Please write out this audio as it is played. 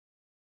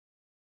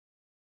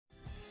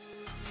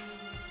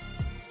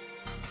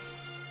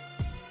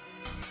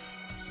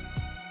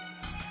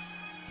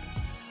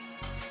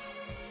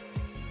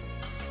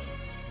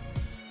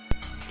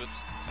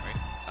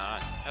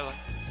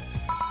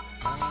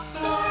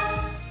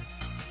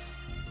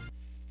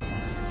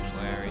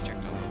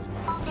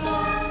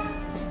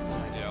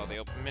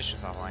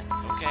missions offline.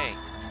 Okay,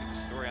 let's get the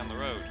story on the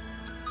road.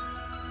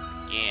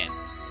 Again.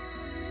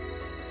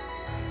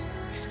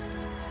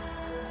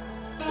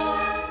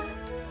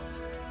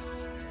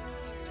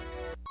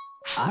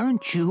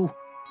 Aren't you?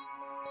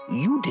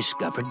 You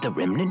discovered the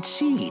remnant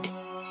seed.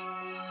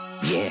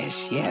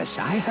 Yes,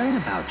 I heard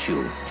about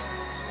you.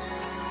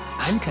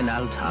 I'm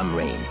Colonel Tom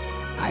Rain.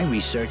 I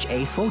research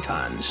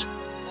A-photons.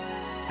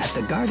 At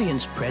the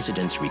Guardian's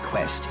president's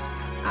request,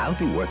 I'll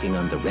be working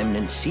on the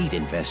remnant seed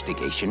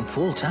investigation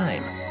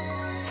full-time.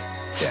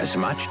 There's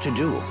much to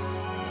do.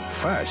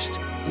 First,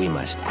 we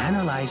must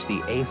analyze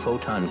the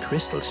A-photon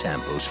crystal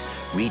samples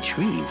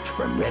retrieved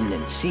from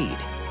remnant seed.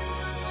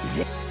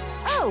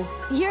 Oh,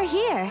 you're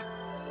here.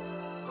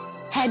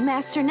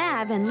 Headmaster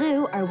Nav and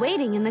Lou are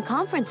waiting in the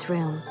conference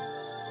room.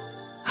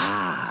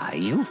 Ah,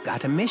 you've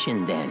got a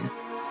mission then.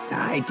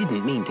 I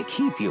didn't mean to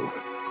keep you.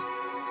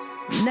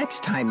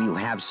 Next time you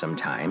have some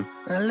time,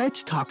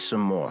 let's talk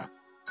some more.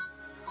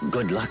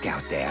 Good luck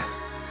out there.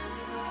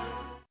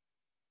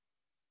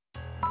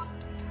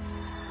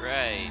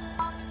 Right.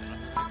 I don't know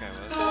who that guy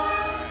was.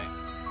 Alright.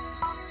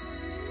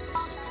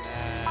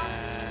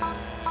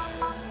 Looking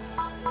at...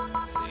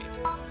 Let's see.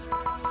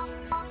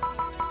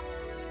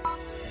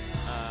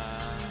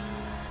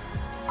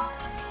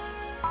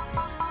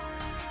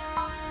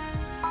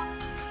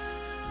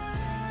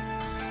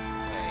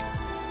 Wait.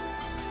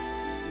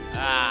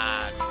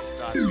 Ah, okay,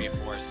 still has to be a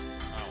force.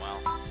 Oh well.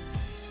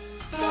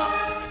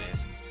 Not what it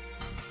is.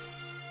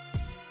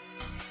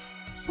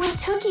 What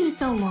took you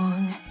so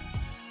long?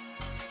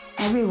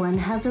 Everyone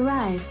has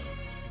arrived.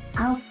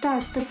 I'll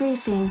start the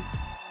briefing.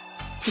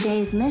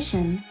 Today's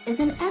mission is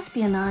an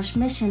espionage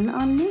mission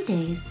on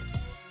Neudaiz.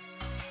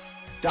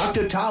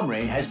 Dr. Tom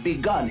Rain has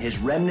begun his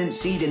remnant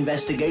seed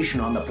investigation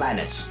on the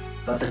planets,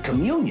 but the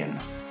Communion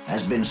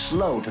has been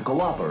slow to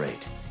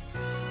cooperate.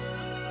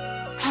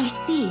 I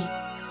see.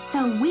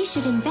 So we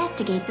should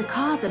investigate the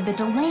cause of the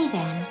delay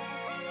then.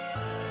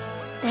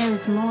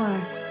 There's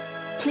more.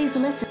 Please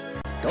listen.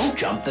 Don't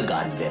jump the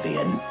gun,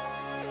 Vivian.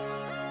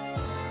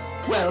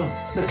 Well,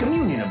 the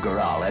Communion of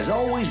Gural has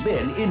always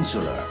been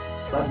insular,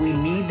 but we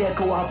need their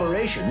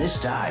cooperation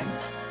this time.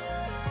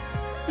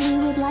 We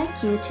would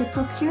like you to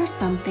procure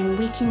something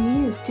we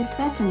can use to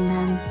threaten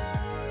them.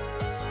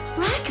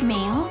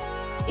 Blackmail?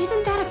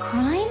 Isn't that a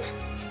crime?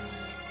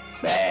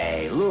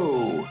 Hey,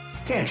 Lou,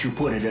 can't you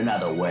put it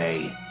another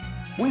way?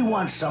 We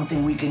want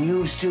something we can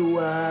use to,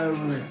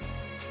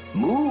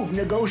 move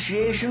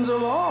negotiations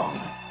along.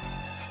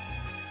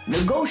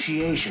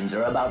 Negotiations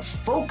are about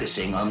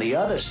focusing on the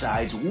other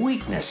side's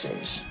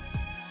weaknesses.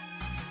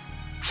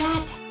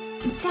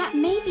 That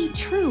may be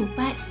true,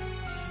 but...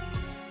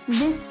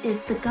 This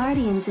is the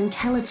Guardian's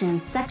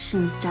intelligence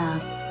section's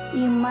job.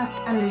 You must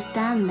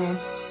understand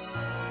this.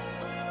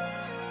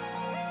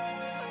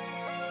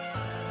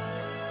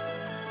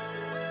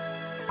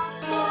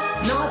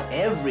 Not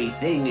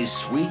everything is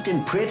sweet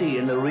and pretty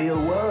in the real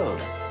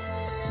world.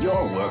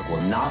 Your work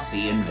will not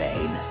be in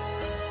vain.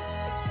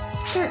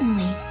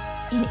 Certainly.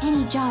 In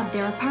any job,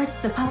 there are parts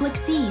the public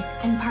sees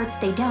and parts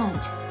they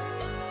don't.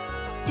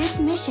 This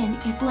mission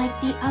is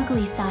like the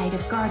ugly side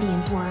of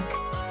Guardian's work,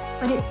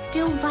 but it's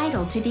still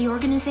vital to the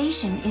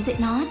organization, is it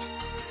not?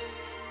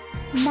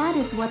 That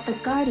is what the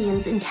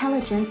Guardian's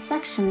intelligence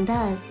section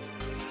does.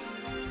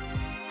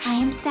 I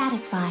am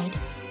satisfied.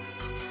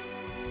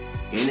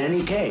 In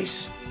any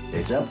case,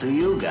 it's up to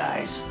you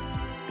guys.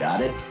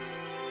 Got it?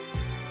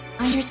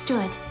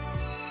 Understood.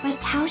 But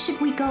how should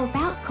we go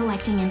about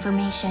collecting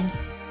information?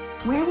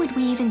 Where would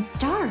we even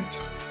start?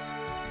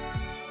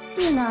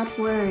 Do not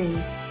worry.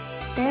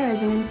 There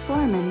is an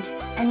informant,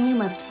 and you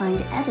must find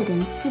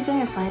evidence to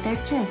verify their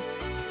tip.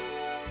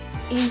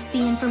 Is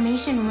the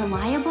information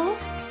reliable?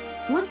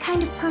 What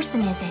kind of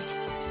person is it?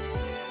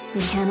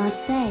 We cannot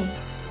say.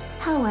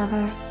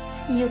 However,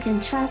 you can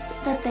trust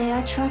that they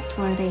are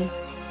trustworthy.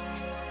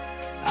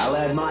 I'll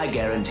add my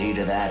guarantee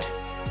to that.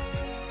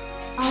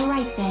 All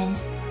right then.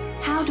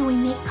 How do we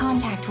make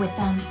contact with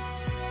them?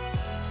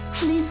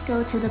 Please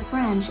go to the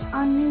branch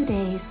on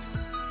Neudaiz.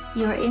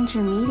 Your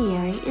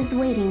intermediary is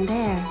waiting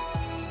there.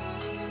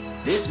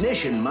 This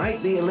mission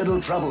might be a little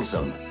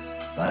troublesome,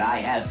 but I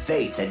have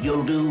faith that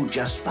you'll do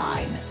just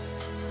fine.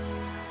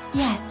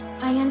 Yes,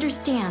 I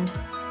understand.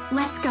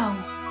 Let's go.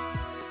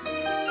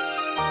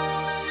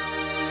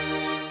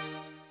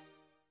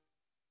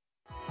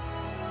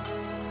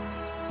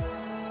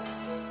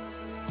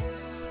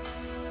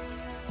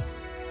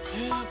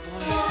 Oh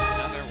boy,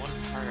 another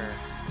one-parter.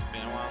 It's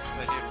been a while since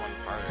I did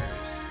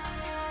one-parters.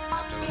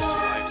 After those 2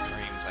 live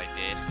streams I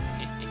did.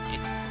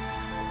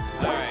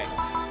 Alright,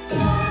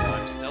 so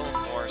I'm still a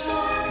force. I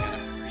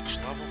gotta reach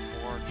level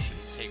 4. It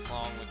shouldn't take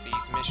long with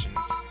these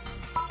missions.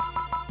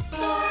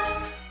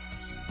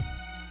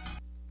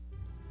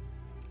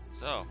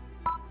 So,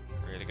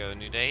 ready to go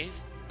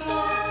Neudaiz?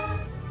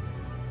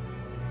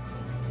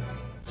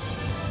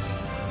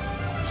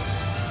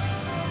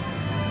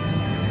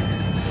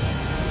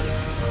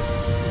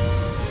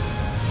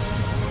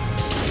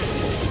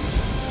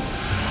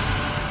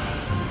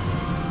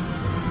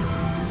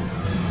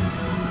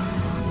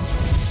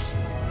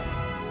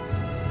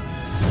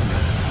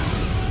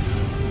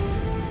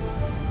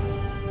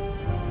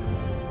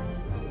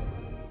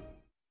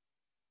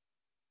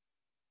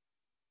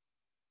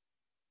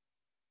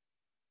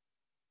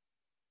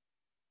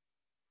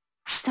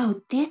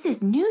 So this is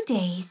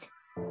Neudaiz.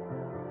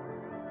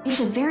 It's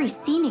a very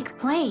scenic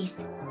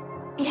place.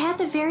 It has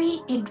a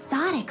very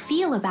exotic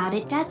feel about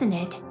it, doesn't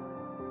it?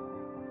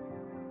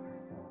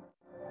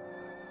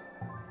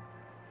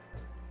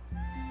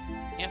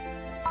 Yep.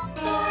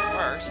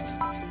 First,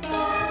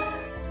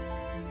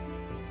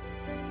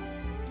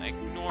 like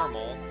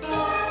normal.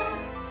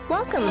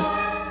 Welcome. Let's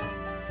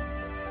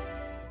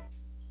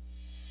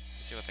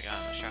see what they got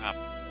in the shop.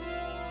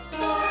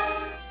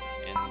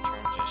 In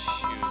terms of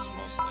shoes,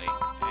 mostly,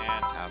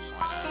 and tops.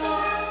 Why not?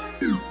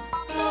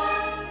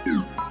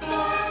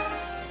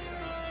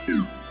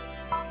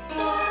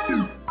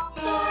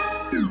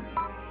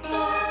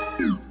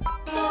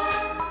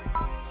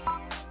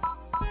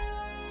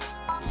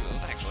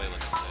 Those actually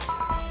look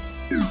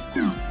good.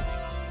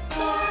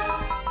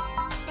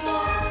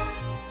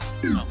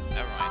 Oh,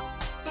 never mind.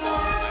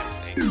 My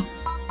mistake.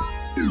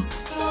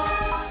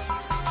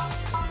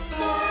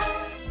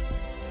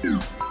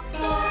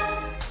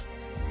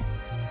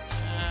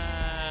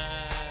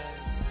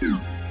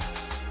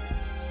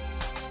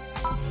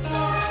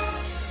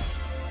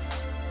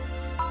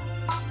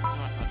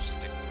 I'll just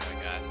stick with what I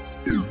got.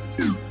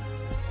 Anything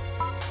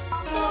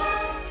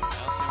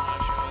else you want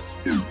to show us?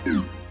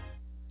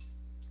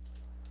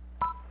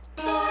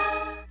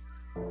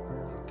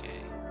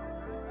 Okay.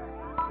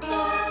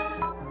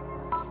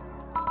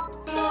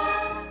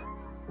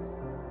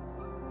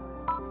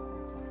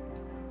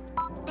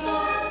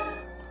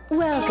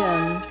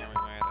 Welcome. Can we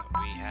wear that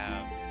we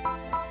have?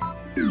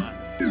 Never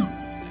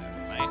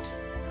mind.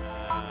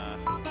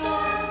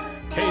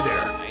 Hey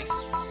there. Ice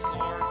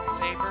sword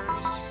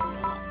sabers, just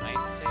normal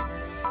ice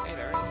sabers. Hey,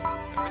 there is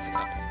a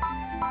couple.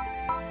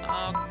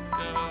 I'll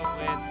go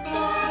with.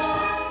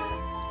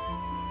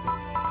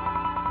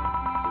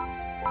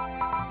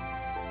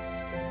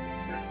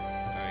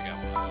 There we go.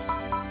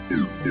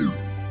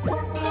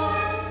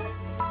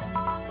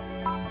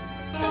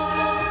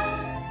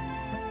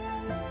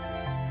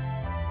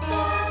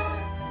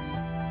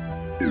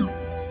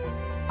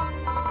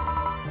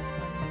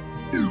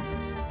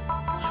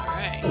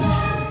 Alright.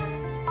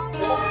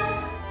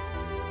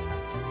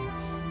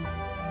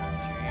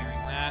 If you're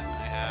hearing that,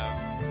 I have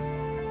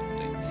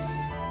updates.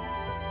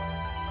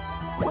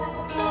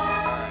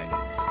 Alright,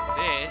 so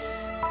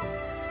this.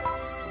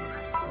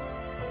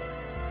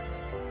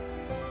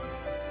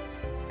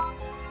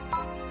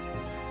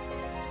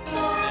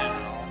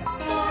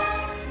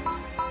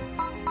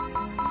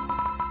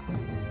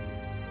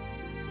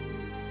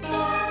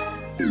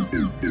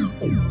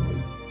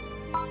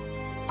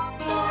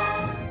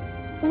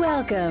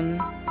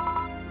 Welcome.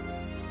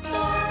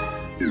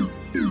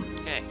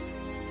 Okay. I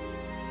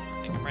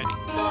think I'm ready.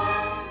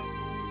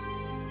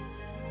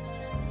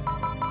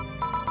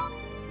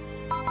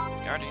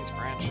 Guardians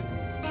branch.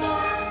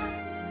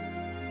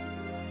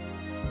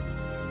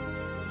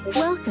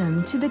 Welcome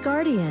to the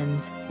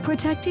Guardians,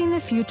 protecting the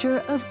future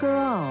of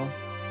Gural.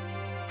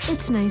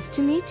 It's nice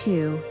to meet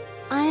you.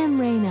 I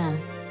am Reina.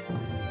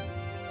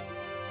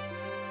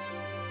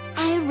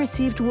 I have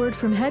received word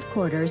from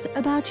headquarters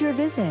about your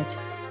visit.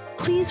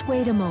 Please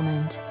wait a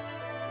moment.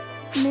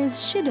 Ms.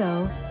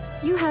 Shido,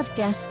 you have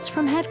guests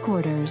from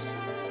headquarters.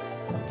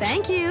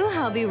 Thank you.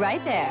 I'll be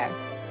right there.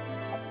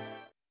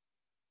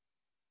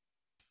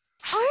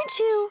 Aren't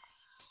you?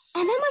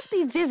 And that must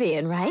be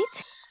Vivian,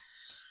 right?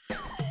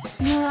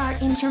 You're our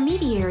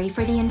intermediary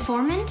for the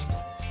informant?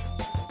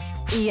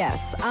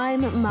 Yes,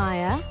 I'm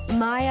Maya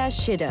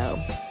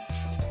Shido.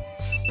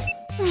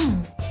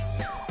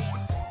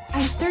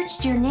 I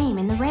searched your name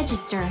in the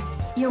register.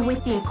 You're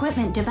with the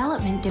Equipment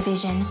Development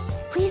Division.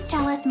 Please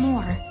tell us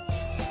more.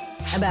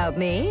 About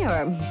me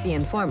or the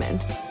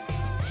informant?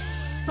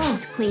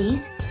 Both,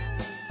 please.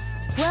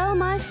 Well,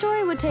 my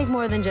story would take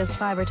more than just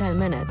 5 or 10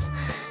 minutes.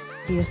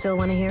 Do you still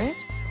want to hear it?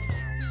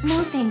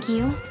 No, thank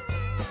you.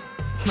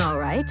 All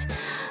right.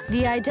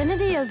 The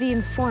identity of the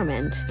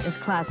informant is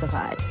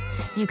classified.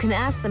 You can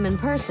ask them in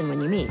person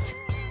when you meet.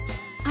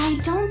 I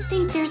don't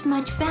think there's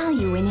much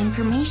value in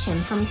information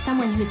from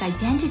someone whose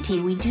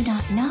identity we do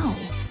not know.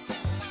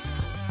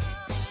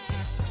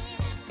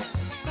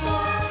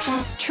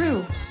 That's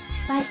true,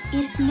 but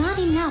it's not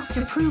enough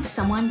to prove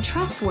someone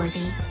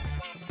trustworthy.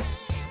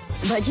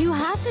 But you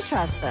have to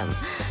trust them.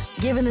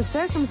 Given the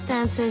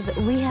circumstances,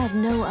 we have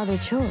no other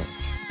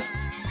choice.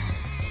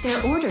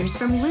 They're orders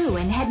from Lou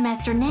and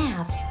Headmaster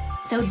Nav,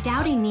 so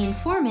doubting the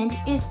informant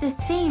is the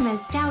same as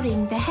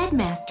doubting the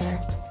headmaster.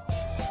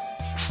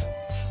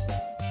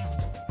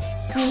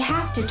 We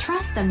have to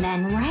trust them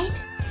then, right?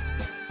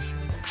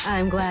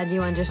 I'm glad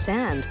you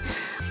understand.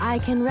 I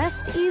can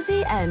rest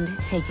easy and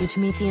take you to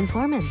meet the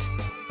informant.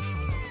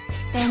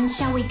 Then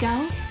shall we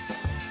go?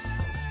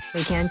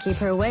 We can't keep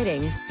her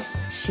waiting.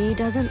 She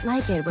doesn't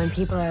like it when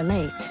people are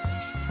late.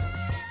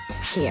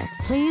 Here,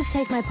 please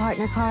take my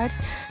partner card.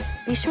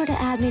 Be sure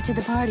to add me to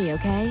the party,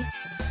 okay?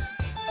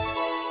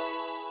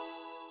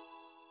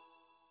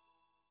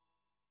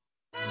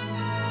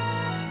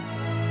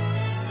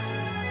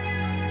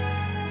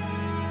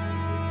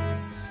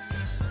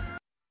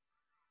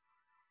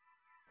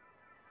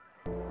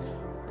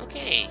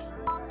 Okay.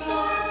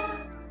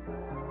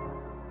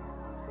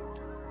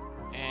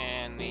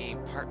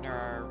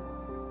 partner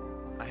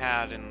I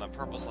had in the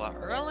purple slot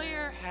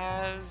earlier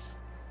has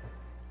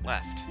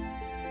left.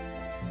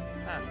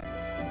 Huh.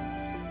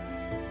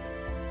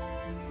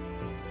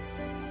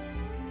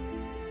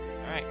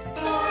 Alright.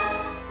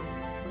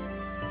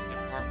 Let's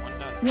get part 1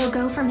 done. We'll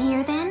go from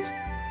here then?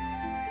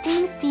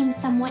 Things seem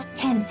somewhat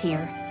tense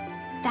here.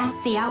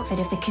 That's the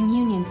outfit of the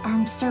Communion's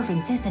armed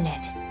servants, isn't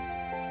it?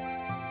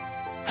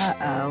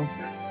 Uh-oh.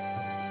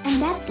 And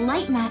that's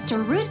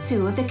Lightmaster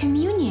Rutsu of the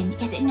Communion,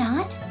 is it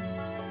not?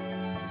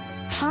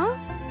 Huh?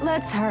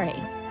 Let's hurry.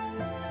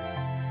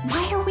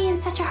 Why are we in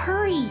such a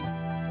hurry?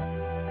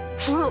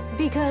 Well,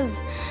 because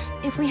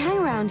if we hang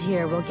around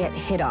here, we'll get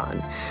hit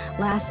on.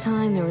 Last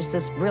time, there was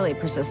this really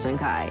persistent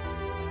guy.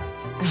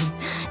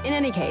 In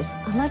any case,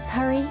 let's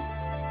hurry.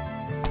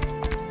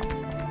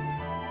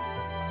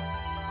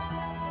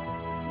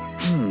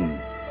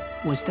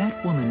 Was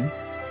that woman?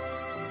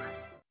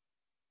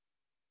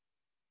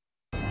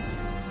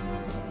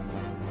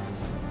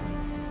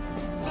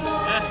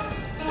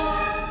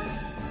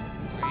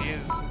 Free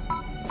is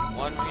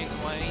one reason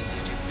why these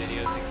YouTube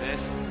videos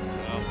exist,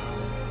 so...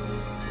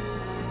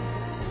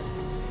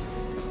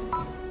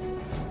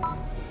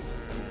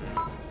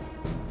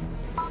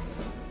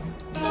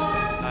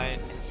 Hide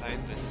inside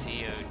the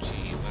COG,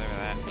 whatever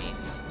that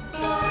means.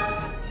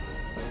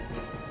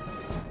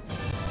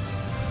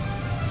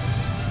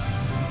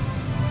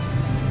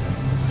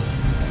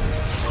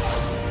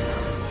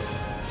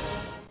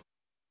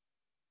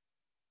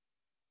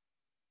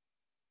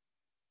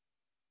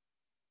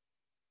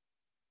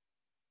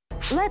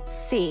 Let's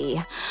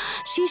see.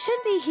 She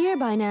should be here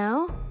by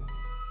now.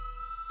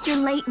 You're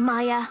late,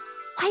 Maya.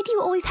 Why do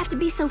you always have to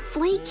be so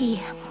flaky?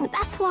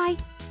 That's why...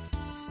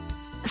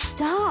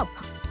 Stop!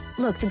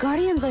 Look, the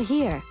Guardians are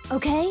here,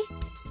 okay?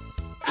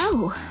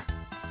 Oh.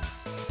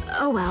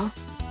 Oh well.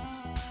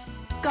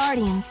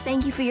 Guardians,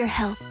 thank you for your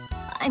help.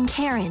 I'm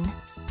Karen.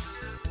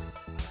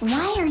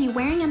 Why are you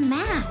wearing a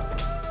mask?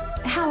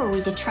 How are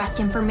we to trust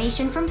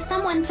information from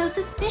someone so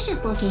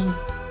suspicious looking?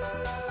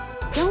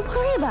 Don't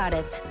worry about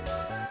it.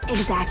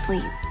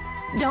 Exactly.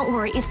 Don't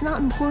worry, it's not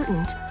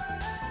important.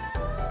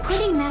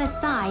 Putting that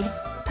aside,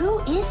 who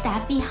is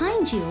that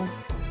behind you?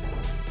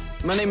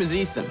 My name is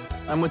Ethan.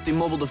 I'm with the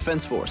Mobile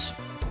Defense Force.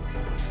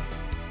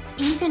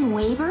 Ethan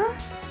Weber?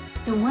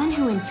 The one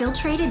who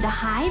infiltrated the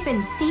Hive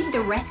and saved the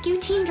rescue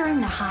team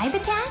during the Hive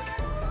attack?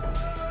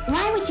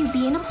 Why would you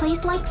be in a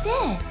place like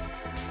this?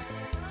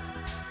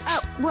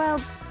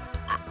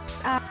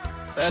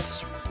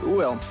 That's...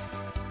 well...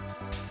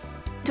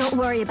 Don't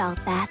worry about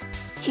that.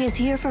 He is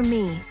here for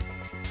me.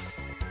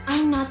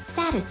 I'm not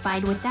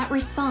satisfied with that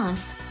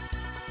response.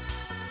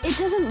 It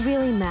doesn't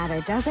really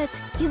matter, does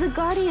it? He's a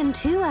Guardian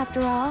too,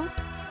 after all.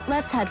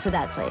 Let's head for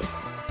that place.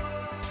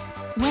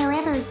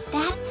 Wherever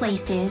that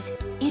place is,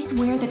 it's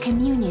where the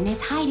Communion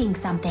is hiding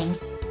something.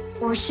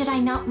 Or should I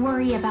not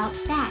worry about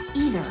that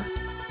either?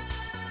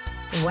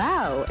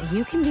 Wow,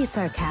 you can be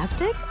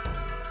sarcastic?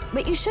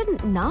 But you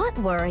shouldn't not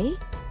worry.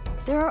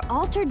 There are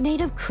altered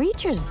native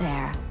creatures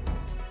there.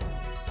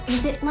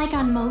 Is it like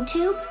on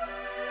MoTube?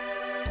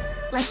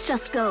 Let's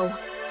just go.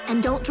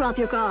 And don't drop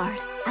your guard,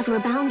 as we're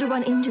bound to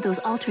run into those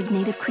altered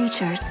native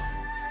creatures.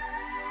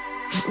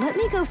 Let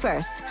me go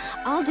first.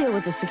 I'll deal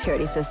with the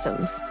security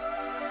systems.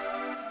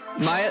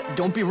 Maya,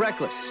 don't be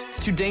reckless. It's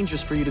too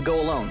dangerous for you to go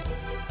alone.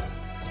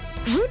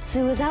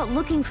 Rutsu is out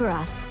looking for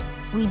us.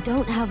 We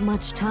don't have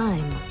much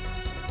time.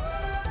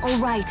 All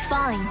right,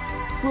 fine.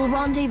 We'll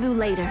rendezvous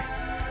later.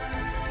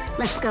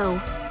 Let's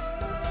go.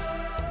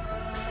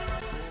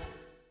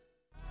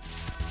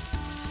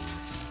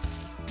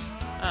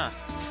 Huh.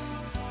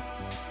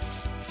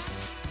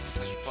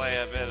 So you play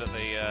a bit of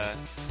the,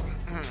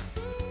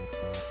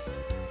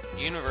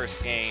 universe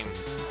game,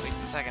 at least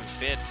the second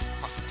bit,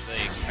 the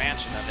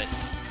expansion of it.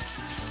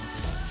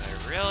 So I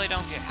really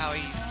don't get how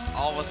he's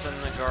all of a sudden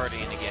the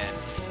Guardian again.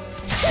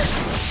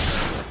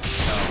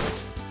 So,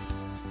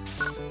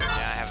 yeah,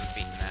 I haven't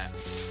beaten that.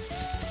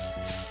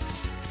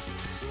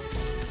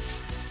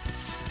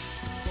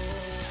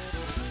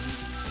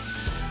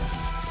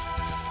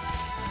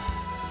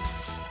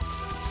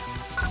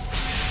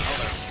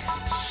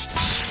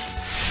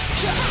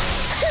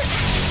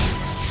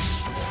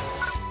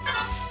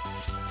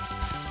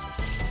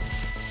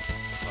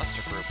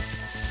 Cluster group.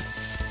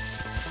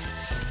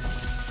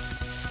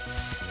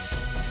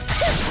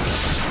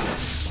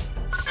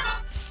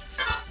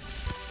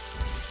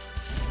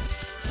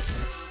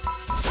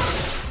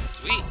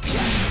 Sweet.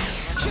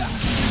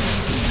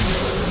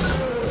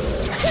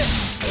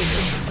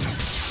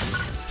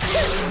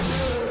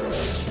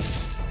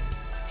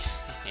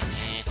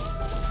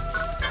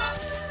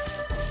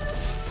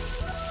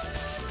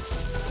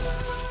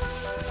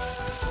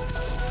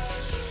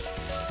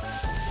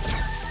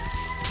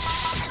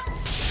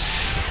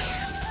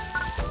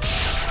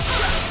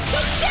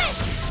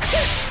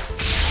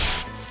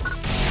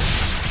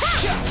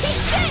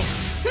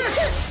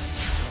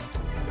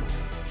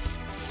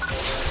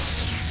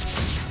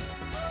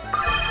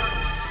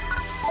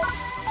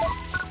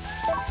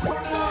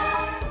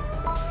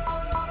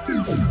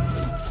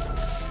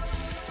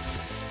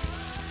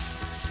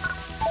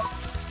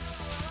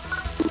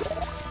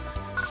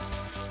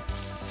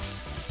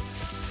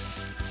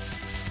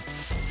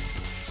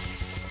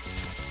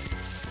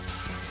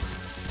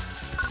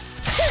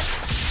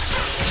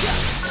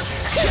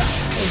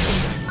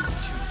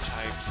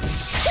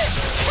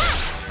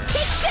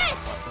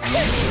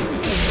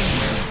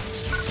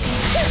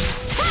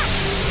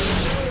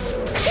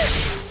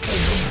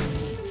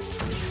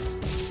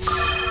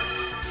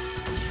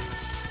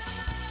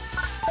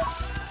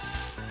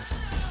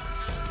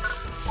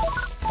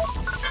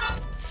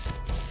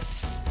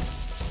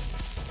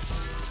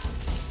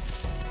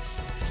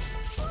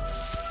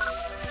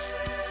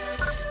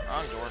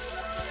 wrong door.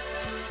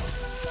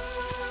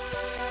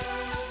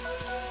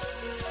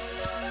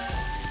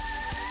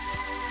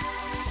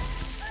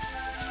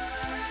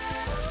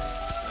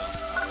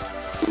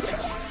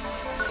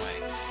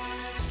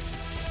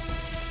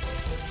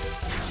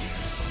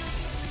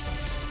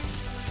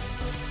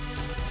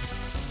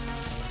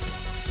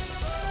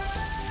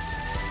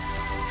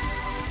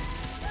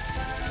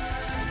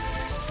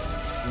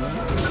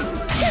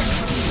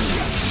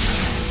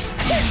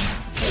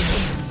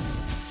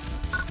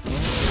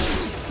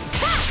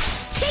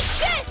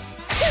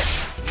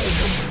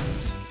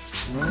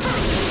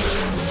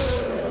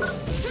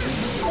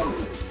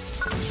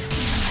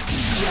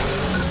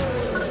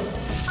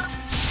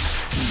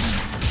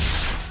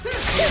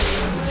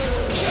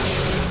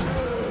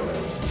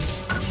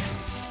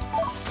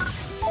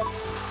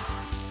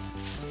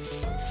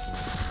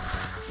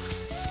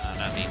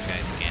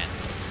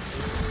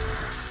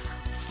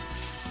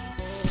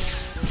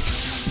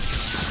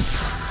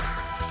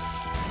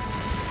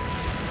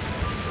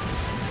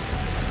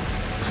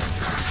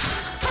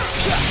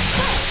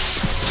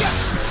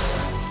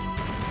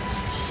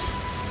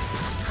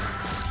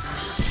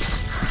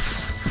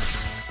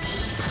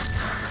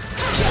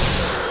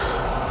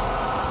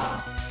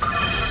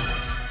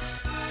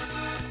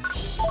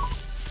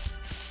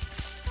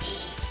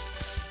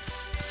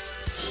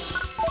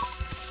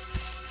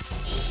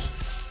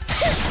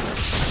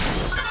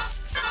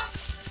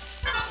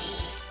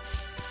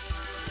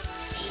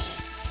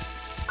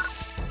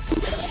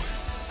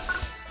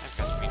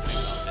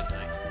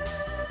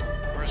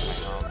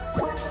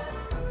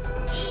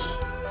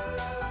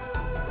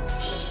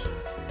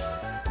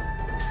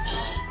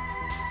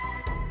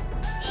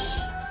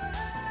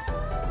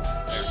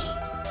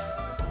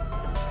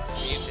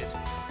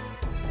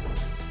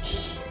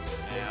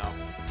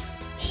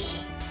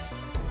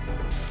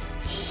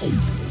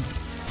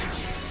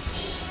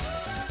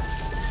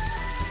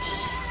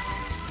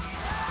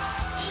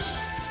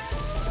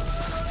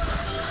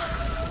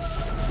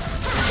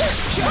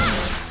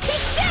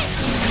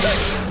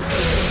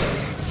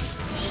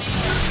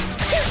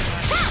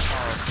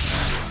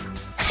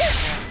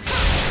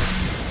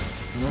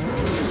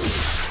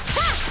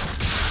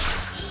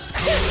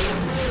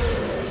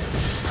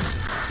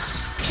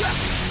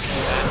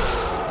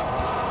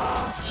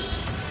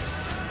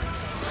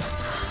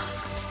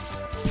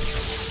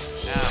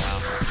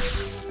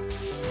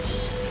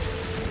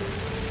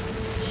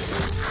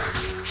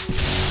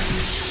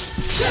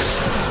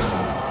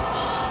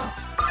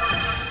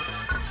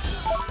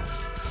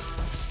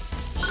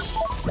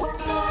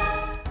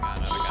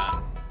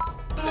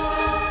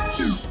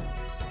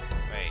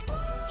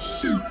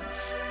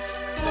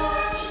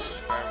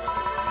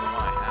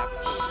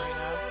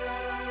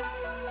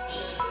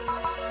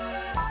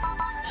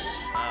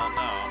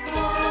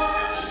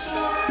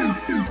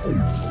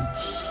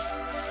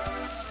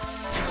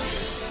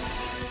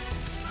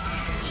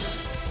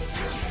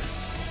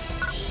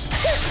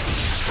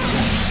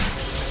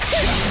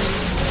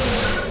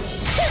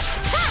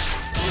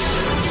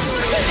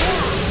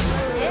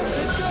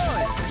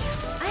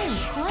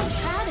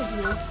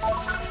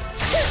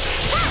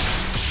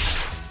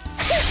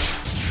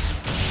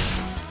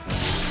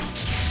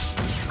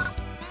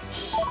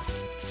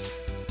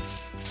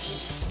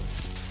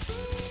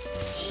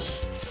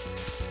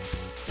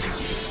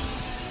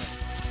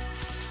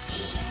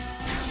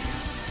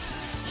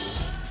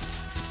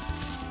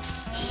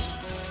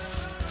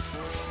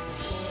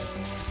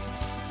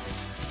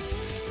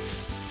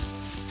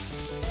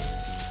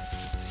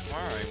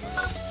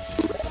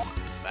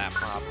 That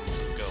problem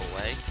will go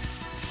away.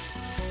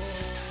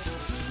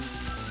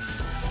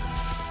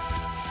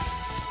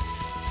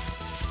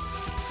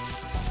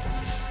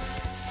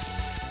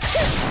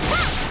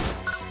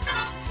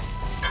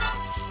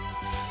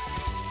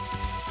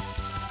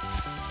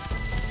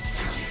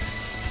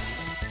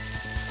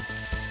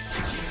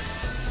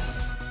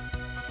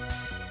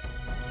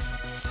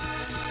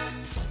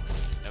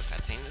 No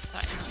cutscene this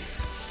time.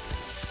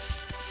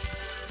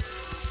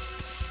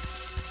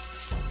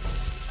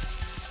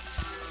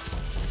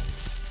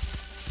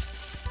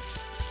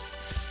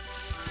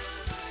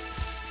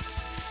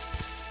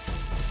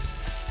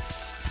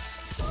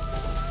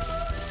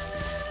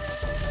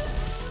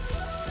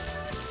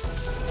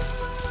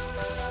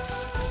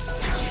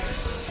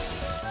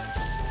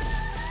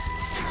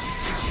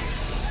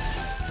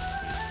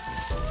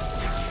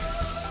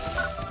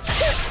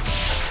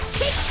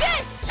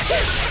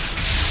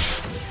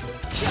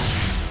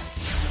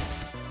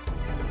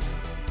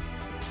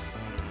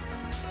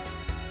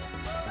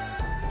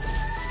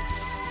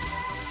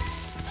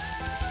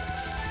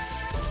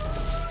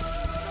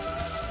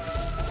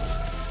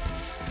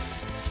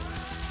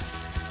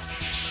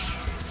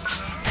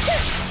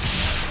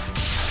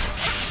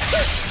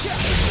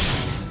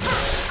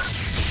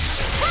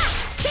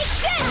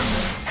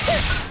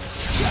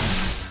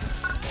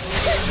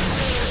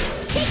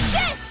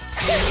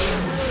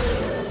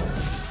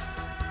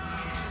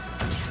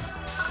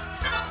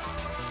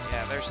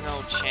 There's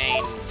no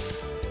chain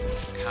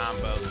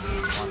combos in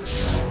this one.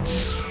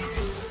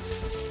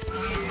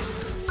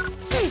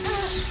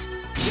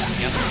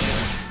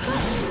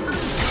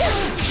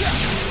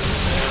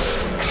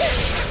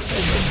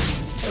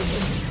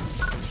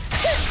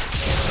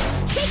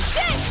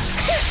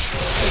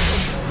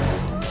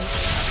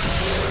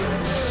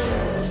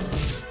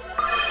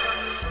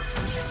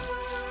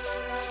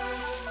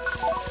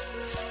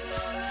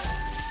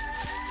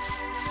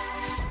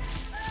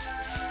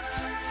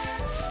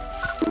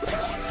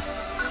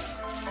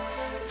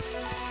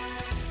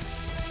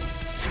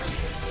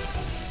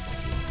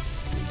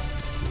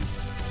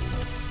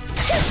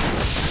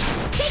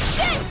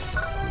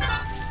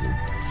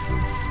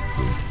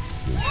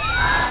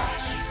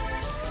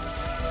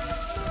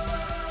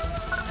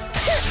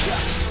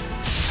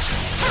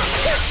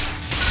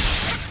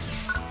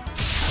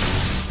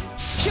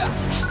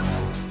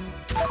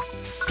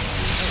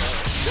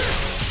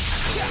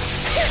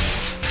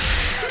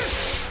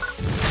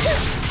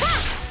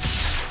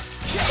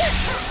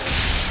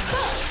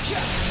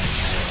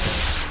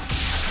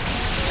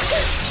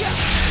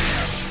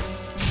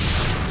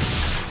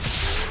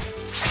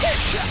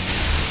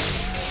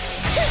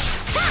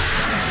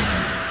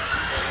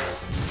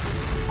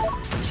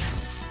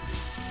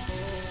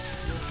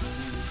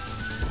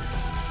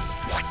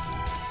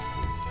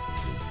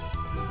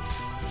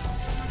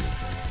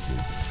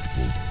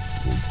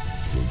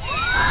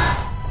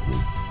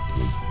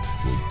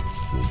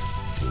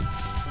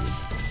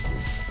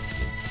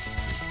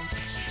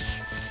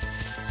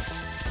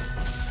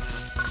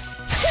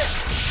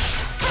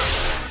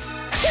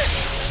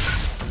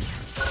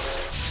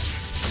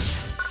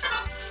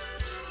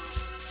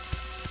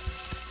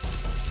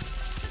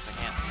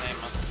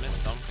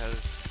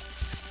 Because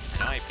I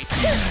know I beat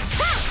these guys.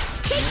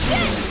 Take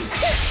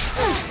this!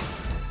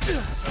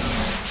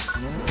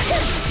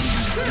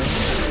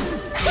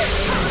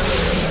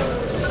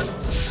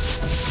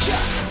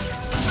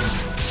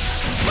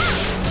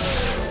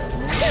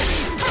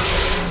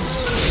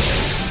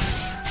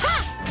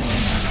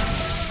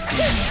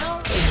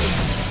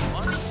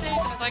 One of these days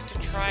I'd like to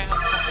try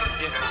out something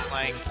different,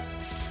 like,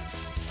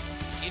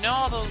 you know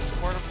all those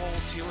portable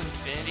to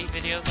infinity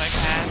videos I've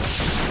had?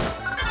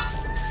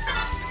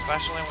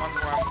 Especially ones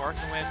where I'm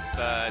working with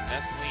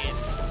Nestle and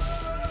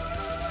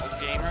Old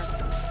Gamer,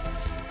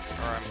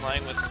 or I'm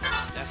playing with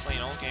Nestle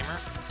and Old Gamer.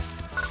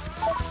 I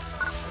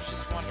was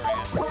just wondering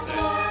if it's this.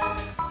 I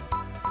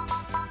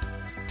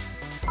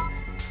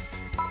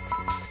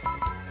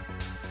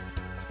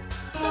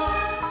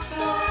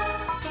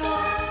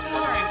was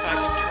wondering if I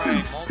could try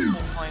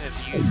multiple point of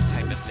views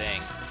type of thing.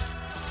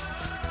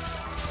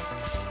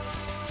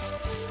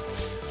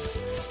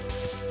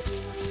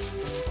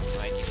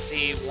 Like you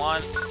see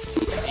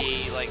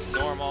like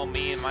normal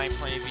me and my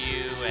point of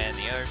view, and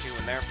the other two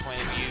in their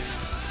point of view.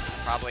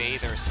 Probably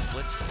either a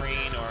split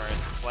screen or a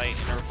slight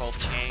interval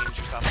change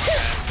or something like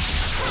that.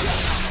 I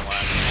don't know what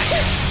I'm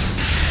saying.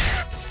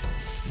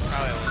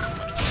 Probably a little too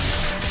much.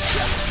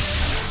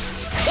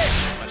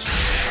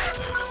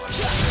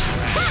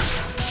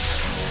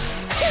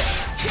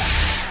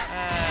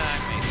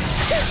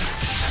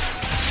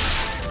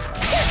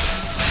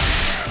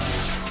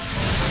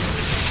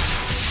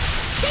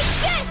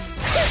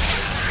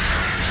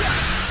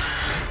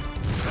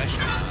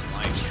 Especially on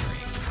live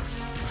streams.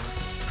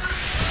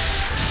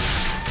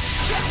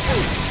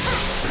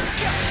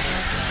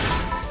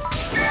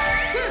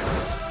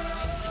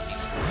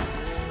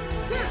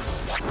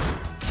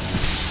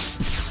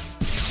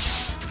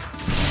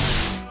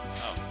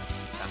 Oh,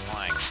 I'm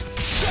flying.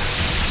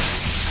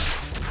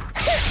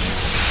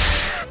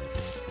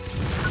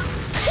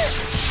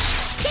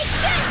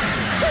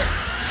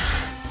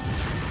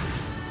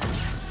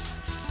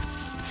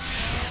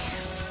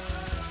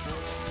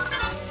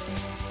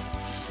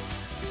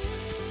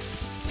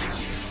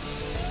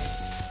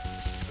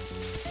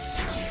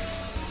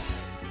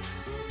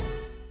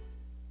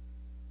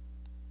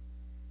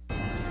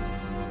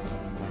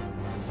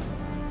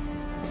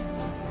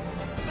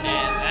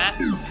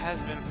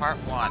 Has been part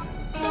 1.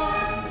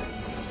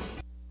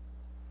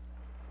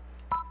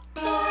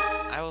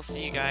 I will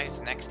see you guys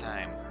next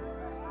time.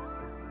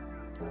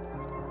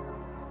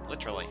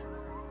 Literally.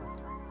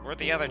 Where'd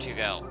the other two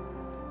go?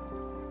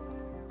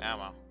 Oh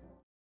well.